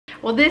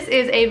Well, this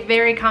is a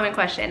very common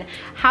question.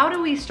 How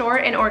do we store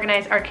and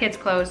organize our kids'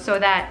 clothes so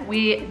that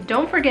we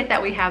don't forget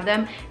that we have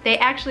them, they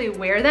actually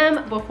wear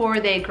them before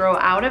they grow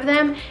out of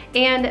them,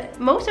 and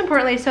most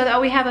importantly, so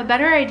that we have a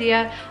better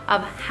idea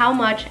of how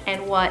much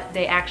and what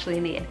they actually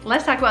need?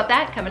 Let's talk about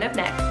that coming up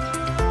next.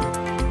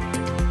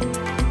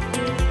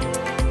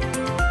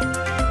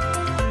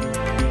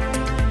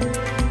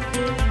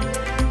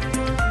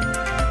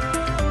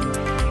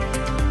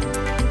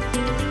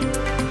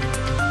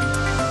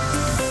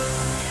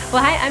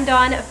 Well, hi, I'm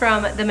Dawn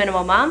from The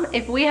Minimal Mom.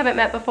 If we haven't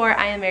met before,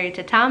 I am married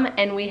to Tom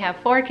and we have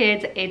 4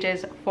 kids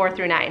ages 4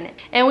 through 9.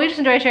 And we just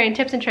enjoy sharing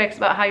tips and tricks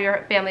about how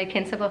your family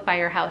can simplify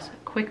your house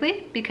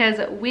quickly,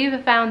 because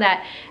we've found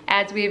that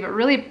as we've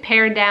really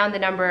pared down the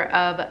number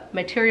of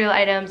material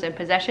items and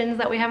possessions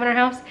that we have in our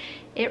house,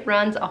 it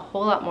runs a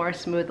whole lot more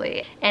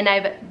smoothly. And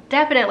I've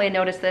definitely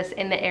noticed this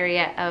in the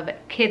area of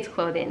kids'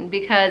 clothing,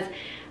 because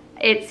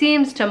it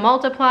seems to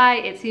multiply,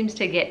 it seems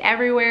to get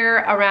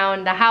everywhere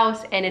around the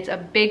house, and it's a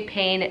big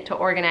pain to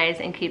organize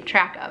and keep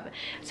track of.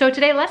 So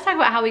today, let's talk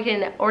about how we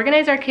can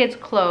organize our kids'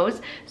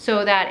 clothes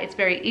so that it's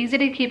very easy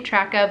to keep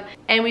track of,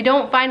 and we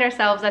don't find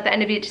ourselves at the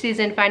end of each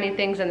season finding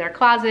things in their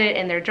closet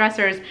and their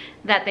dressers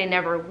that they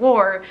never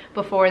wore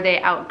before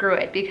they outgrew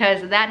it,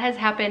 because that has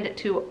happened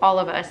to all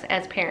of us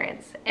as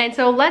parents. And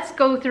so let's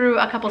go through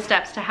a couple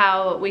steps to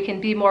how we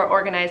can be more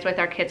organized with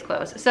our kids'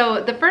 clothes.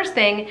 So the first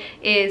thing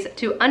is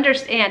to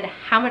understand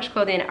how much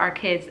clothing our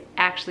kids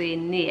actually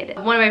need.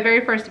 One of my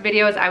very first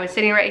videos, I was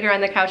sitting right here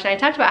on the couch and I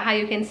talked about how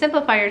you can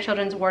simplify your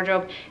children's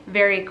wardrobe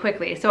very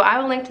quickly. So I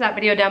will link to that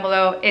video down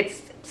below.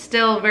 It's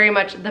still very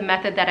much the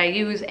method that I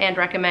use and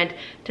recommend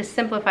to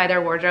simplify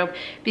their wardrobe,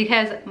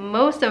 because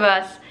most of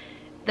us,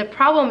 the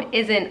problem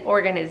isn't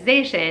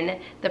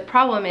organization, the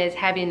problem is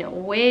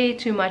having way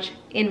too much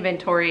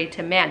inventory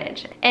to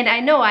manage. And I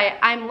know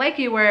I'm like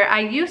you, where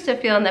I used to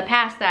feel in the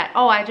past that,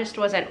 oh, I just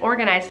wasn't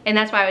organized, and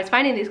that's why I was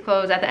finding these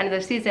clothes at the end of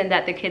the season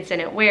that the kids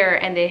didn't wear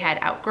and they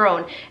had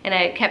outgrown. And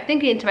I kept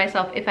thinking to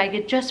myself, if I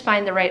could just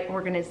find the right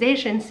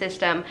organization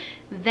system,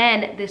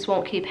 then this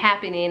won't keep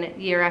happening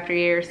year after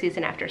year,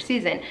 season after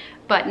season.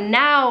 But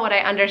now what I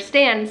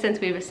understand, since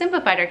we've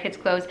simplified our kids'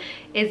 clothes,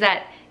 is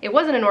that it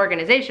wasn't an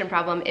organization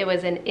problem, it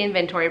was an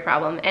inventory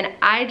problem. And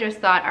I just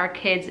thought our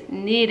kids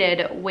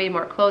needed way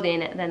more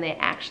clothing than they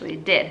actually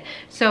did.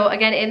 So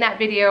again, in that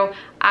video,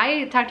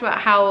 I talked about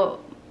how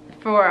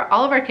for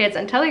all of our kids,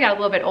 until they got a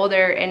little bit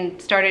older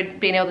and started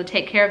being able to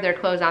take care of their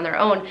clothes on their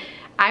own,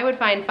 I would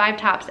find 5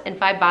 tops and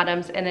 5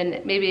 bottoms, and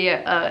then maybe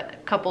a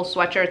couple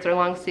sweatshirts or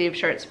long sleeve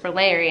shirts for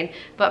layering.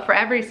 But for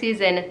every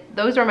season,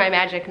 those were my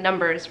magic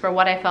numbers for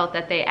what I felt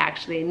that they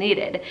actually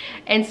needed.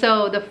 And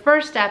so the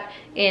first step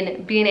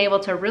in being able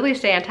to really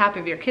stay on top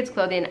of your kids'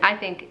 clothing, I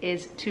think,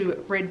 is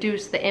to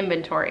reduce the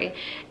inventory.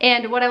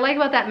 And what I like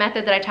about that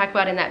method that I talked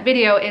about in that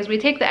video is we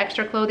take the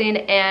extra clothing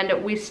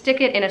and we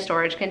stick it in a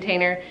storage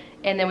container,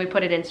 and then we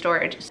put it in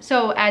storage.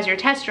 So as you're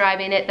test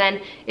driving it,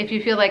 then if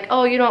you feel like,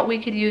 oh, you know what,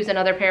 we could use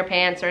another pair of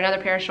pants or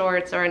another pair of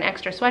shorts or an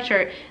extra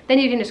sweatshirt, then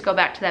you can just go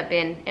back to that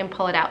bin and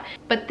pull it out.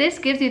 But this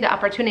gives you the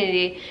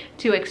opportunity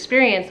to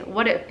experience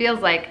what it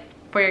feels like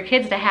for your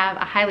kids to have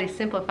a highly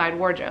simplified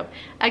wardrobe.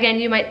 Again,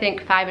 you might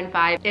think 5 and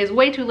 5 is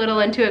way too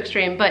little and too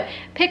extreme, but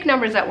pick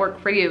numbers that work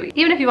for you.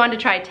 Even if you wanted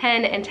to try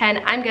 10 and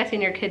 10, I'm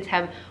guessing your kids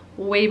have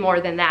way more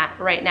than that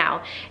right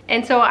now.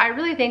 And so I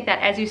really think that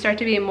as you start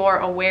to be more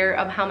aware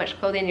of how much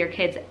clothing your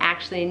kids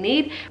actually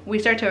need, we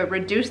start to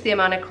reduce the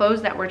amount of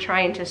clothes that we're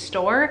trying to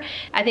store.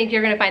 I think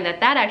you're gonna find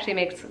that that actually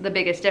makes the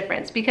biggest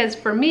difference. Because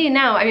for me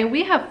now, I mean,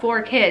 we have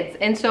 4 kids,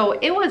 and so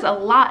it was a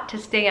lot to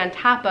stay on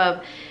top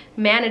of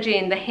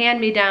managing the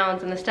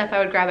hand-me-downs and the stuff I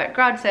would grab at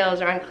garage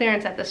sales or on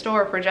clearance at the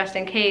store for just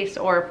in case,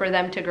 or for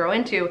them to grow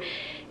into.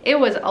 It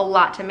was a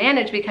lot to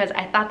manage because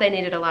I thought they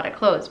needed a lot of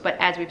clothes. But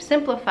as we've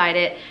simplified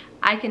it,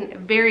 I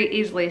can very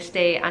easily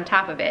stay on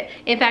top of it.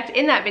 In fact,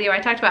 in that video, I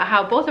talked about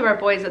how both of our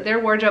boys, their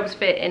wardrobes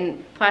fit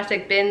in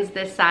plastic bins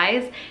this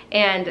size,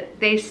 and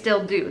they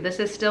still do.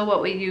 This is still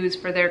what we use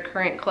for their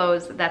current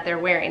clothes that they're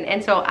wearing.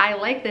 And so I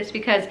like this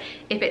because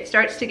if it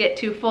starts to get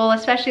too full,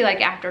 especially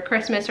like after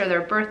Christmas or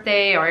their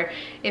birthday, or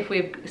if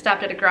we've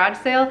stopped at a garage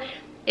sale,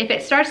 if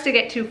it starts to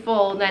get too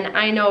full, then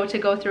I know to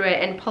go through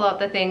it and pull out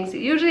the things,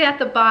 usually at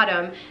the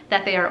bottom,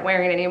 that they aren't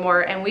wearing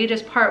anymore, and we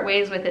just part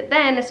ways with it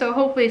then, so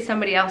hopefully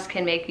somebody else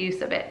can make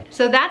use of it.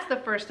 So that's the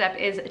first step,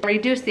 is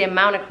reduce the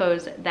amount of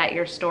clothes that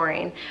you're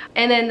storing.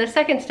 And then the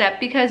second step,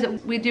 because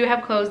we do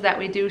have clothes that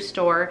we do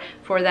store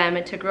for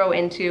them to grow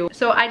into,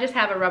 so I just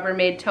have a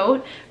Rubbermaid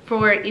tote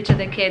for each of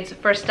the kids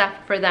for stuff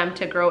for them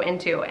to grow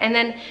into. And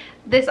then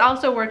this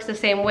also works the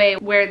same way,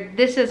 where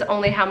this is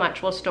only how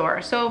much we'll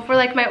store. So for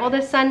like my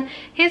oldest son,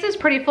 his is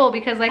pretty full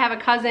because I have a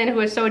cousin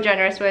who is so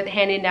generous with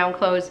handing down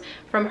clothes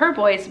from her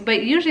boys,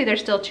 but usually they're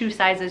still 2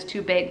 sizes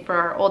too big for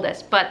our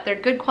oldest, but they're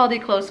good quality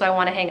clothes, so I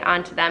want to hang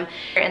on to them.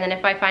 And then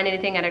if I find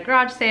anything at a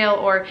garage sale,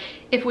 or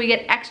if we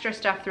get extra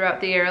stuff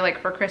throughout the year,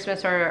 like for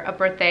Christmas or a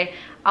birthday,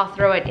 I'll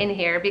throw it in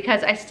here,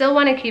 because I still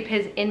want to keep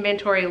his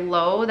inventory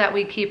low that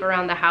we keep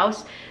around the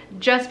house,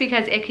 just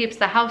because it keeps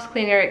the house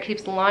cleaner, it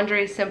keeps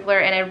laundry simpler,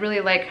 and I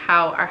really like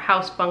how our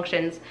house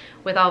functions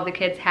with all of the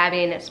kids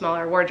having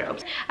smaller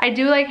wardrobes. I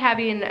do like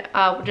having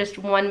just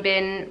one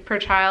bin per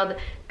child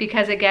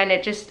because again,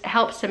 it just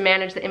helps to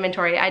manage the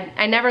inventory.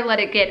 I never let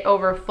it get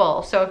over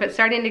full. So if it's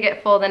starting to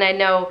get full, then I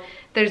know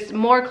there's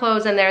more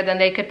clothes in there than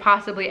they could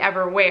possibly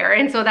ever wear.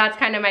 And so that's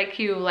kind of my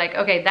cue, like,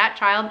 okay, that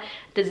child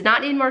does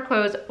not need more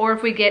clothes, or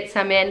if we get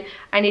some in,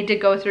 I need to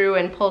go through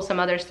and pull some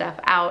other stuff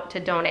out to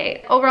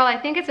donate. Overall, I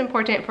think it's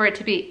important for it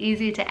to be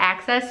easy to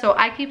access. So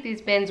I keep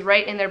these bins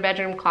right in their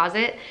bedroom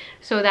closet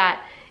so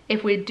that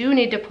if we do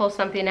need to pull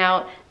something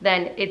out,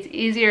 then it's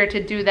easier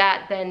to do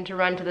that than to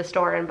run to the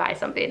store and buy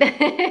something.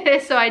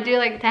 So I do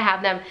like to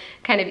have them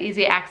kind of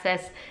easy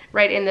access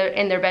right in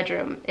their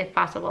bedroom if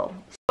possible.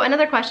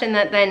 Another question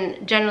that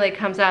then generally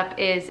comes up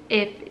is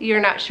if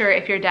you're not sure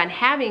if you're done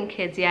having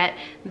kids yet,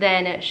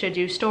 then should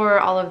you store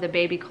all of the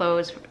baby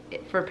clothes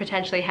for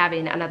potentially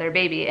having another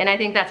baby? And I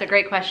think that's a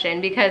great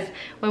question, because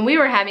when we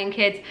were having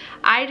kids,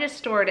 I just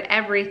stored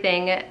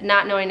everything,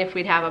 not knowing if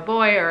we'd have a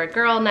boy or a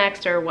girl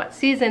next, or what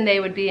season they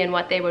would be and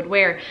what they would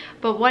wear.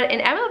 But what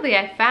inevitably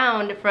I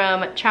found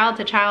from child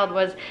to child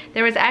was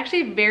there was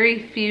actually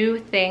very few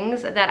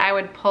things that I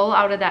would pull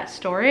out of that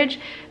storage,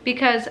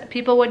 because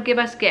people would give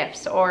us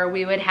gifts, or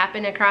we would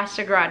happen across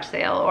a garage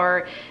sale,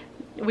 or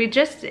we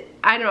just,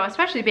 I don't know,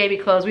 especially baby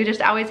clothes, we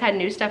just always had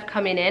new stuff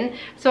coming in.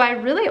 So I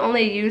really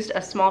only used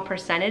a small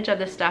percentage of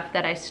the stuff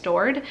that I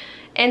stored.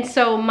 And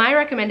so my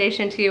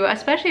recommendation to you,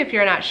 especially if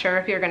you're not sure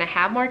if you're gonna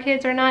have more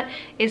kids or not,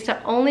 is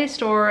to only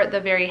store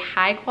the very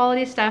high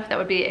quality stuff that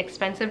would be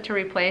expensive to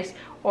replace,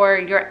 or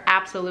your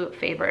absolute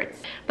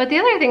favorites. But the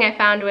other thing I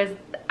found was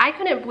I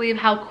couldn't believe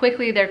how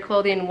quickly their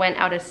clothing went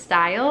out of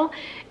style.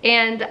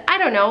 And I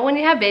don't know, when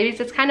you have babies,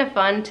 it's kind of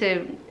fun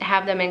to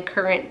have them in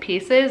current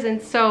pieces. And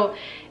so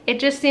it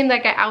just seemed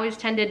like I always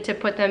tended to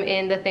put them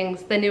in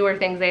the newer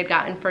things they'd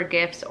gotten for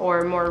gifts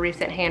or more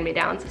recent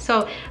hand-me-downs.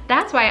 So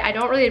that's why I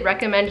don't really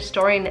recommend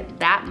storing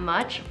that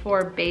much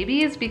for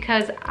babies,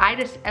 because I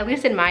just, at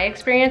least in my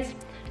experience,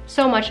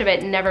 so much of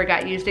it never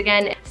got used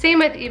again. Same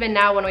with even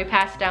now when we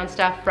pass down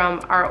stuff from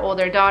our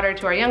older daughter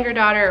to our younger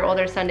daughter, or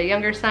older son to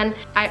younger son.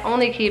 I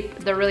only keep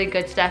the really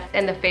good stuff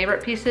and the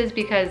favorite pieces,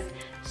 because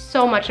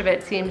so much of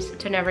it seems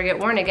to never get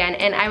worn again.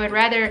 And I would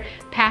rather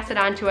pass it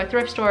on to a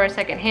thrift store, a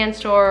secondhand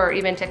store, or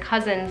even to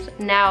cousins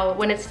now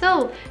when it's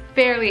still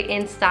fairly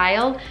in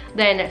style,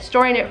 than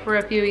storing it for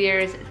a few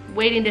years,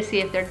 waiting to see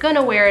if they're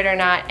gonna wear it or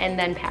not, and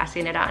then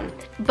passing it on.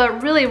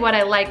 But really what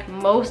I like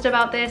most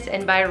about this,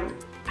 and by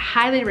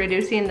highly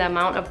reducing the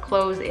amount of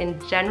clothes in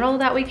general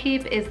that we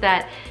keep, is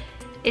that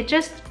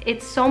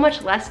it's so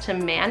much less to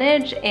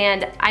manage,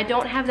 and I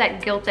don't have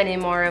that guilt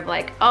anymore of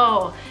like,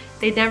 oh,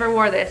 they never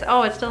wore this.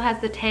 Oh, it still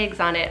has the tags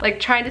on it. Like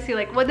trying to see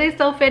like, would they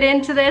still fit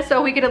into this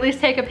so we could at least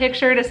take a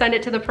picture to send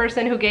it to the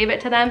person who gave it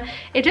to them.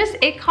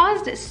 It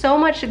caused so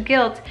much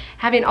guilt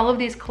having all of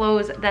these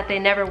clothes that they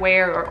never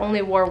wear or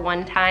only wore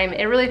one time.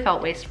 It really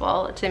felt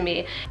wasteful to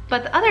me.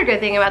 But the other good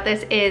thing about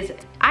this is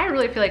I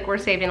really feel like we're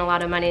saving a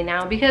lot of money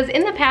now, because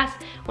in the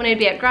past when I'd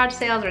be at garage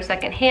sales or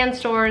secondhand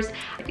stores,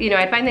 you know,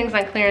 I'd find things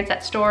on clearance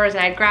at stores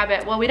and I'd grab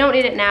it. Well, we don't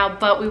need it now,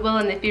 but we will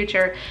in the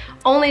future,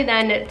 only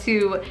then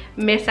to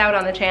miss out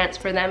on the chance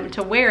for them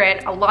to wear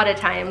it a lot of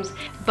times.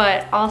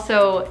 But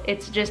also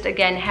it's just,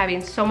 again, having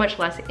so much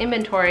less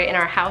inventory in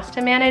our house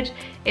to manage.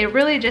 It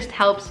really just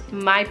helps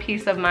my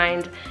peace of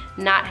mind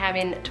not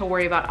having to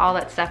worry about all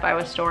that stuff I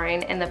was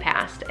storing in the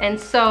past. And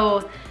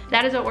so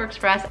that is what works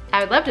for us.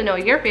 I would love to know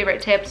your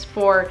favorite tips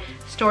for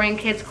storing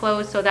kids'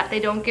 clothes so that they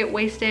don't get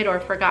wasted or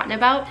forgotten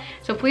about.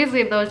 So please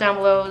leave those down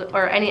below,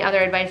 or any other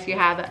advice you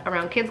have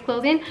around kids'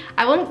 clothing.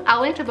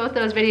 I'll link to both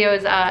those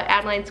videos,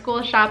 Adeline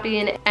school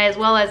shopping, as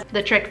well as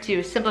the trick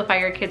to simplify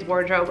your kids'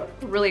 wardrobe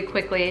really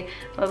quickly.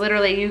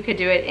 Literally, you could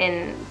do it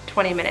in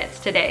 20 minutes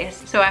today.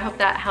 So I hope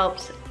that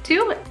helps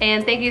too,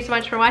 and thank you so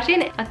much for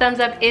watching. A thumbs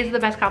up is the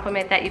best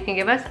compliment that you can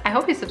give us. I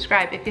hope you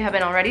subscribe if you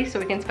haven't already, so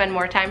we can spend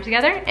more time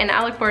together, and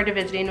I look forward to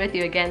visiting with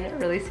you again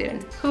really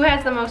soon. Who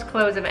has the most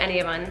clothes of any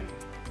of them?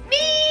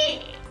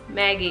 Me!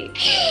 Maggie.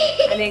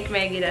 I think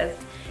Maggie does,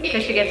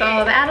 because she gets all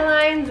of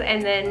Adeline's,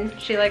 and then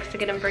she likes to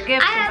get them for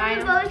gifts. I have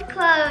the most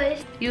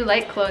clothes. You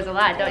like clothes a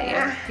lot, don't you?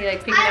 You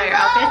like picking out your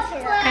love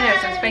outfits? clothes. Kind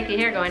of some spiky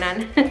hair going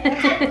on.